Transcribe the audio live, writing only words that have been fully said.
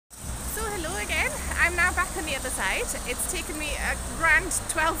I'm now back on the other side. It's taken me a grand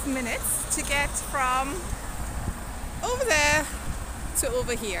 12 minutes to get from over there to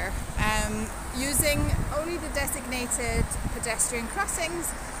over here, using only the designated pedestrian crossings.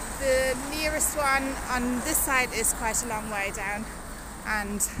 The nearest one on this side is quite a long way down,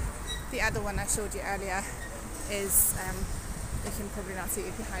 and the other one I showed you earlier is, you can probably not see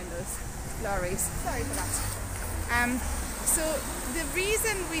it behind those lorries. Sorry for that. So the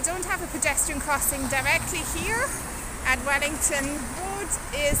reason we don't have a pedestrian crossing directly here at Wellington Road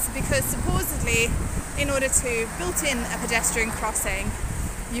is because supposedly in order to build in a pedestrian crossing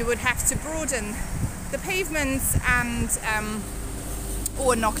you would have to broaden the pavements and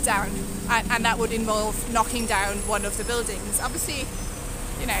or knock down, and that would involve knocking down one of the buildings. Obviously,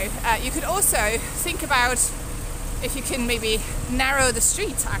 you know, you could also think about if you can maybe narrow the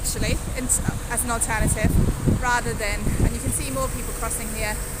street actually as an alternative, rather than, and you can see more people crossing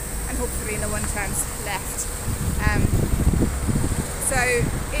here, and hopefully no one turns left. So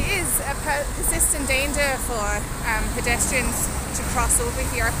it is a persistent danger for pedestrians to cross over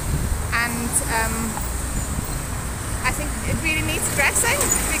here, and I think it really needs addressing,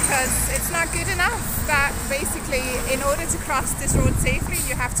 because it's not good enough that basically in order to cross this road safely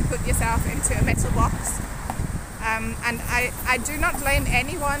you have to put yourself into a metal box. And I do not blame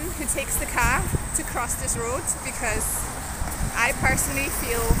anyone who takes the car to cross this road, because I personally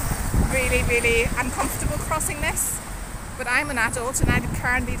feel really, really uncomfortable crossing this. But I'm an adult and I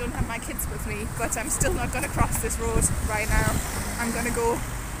currently don't have my kids with me, but I'm still not going to cross this road right now. I'm going to go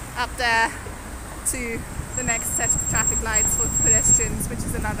up there to the next set of traffic lights for pedestrians, which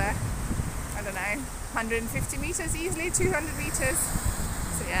is another, I don't know, 150 metres easily, 200 metres.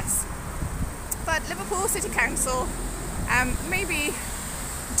 So yes. But Liverpool City Council, maybe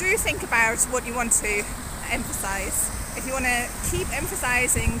do think about what you want to emphasise. If you want to keep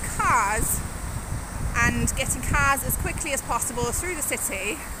emphasising cars and getting cars as quickly as possible through the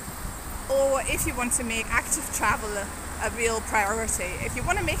city, or if you want to make active travel a real priority. If you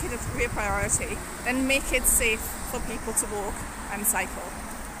want to make it a real priority, then make it safe for people to walk and cycle.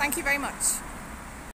 Thank you very much.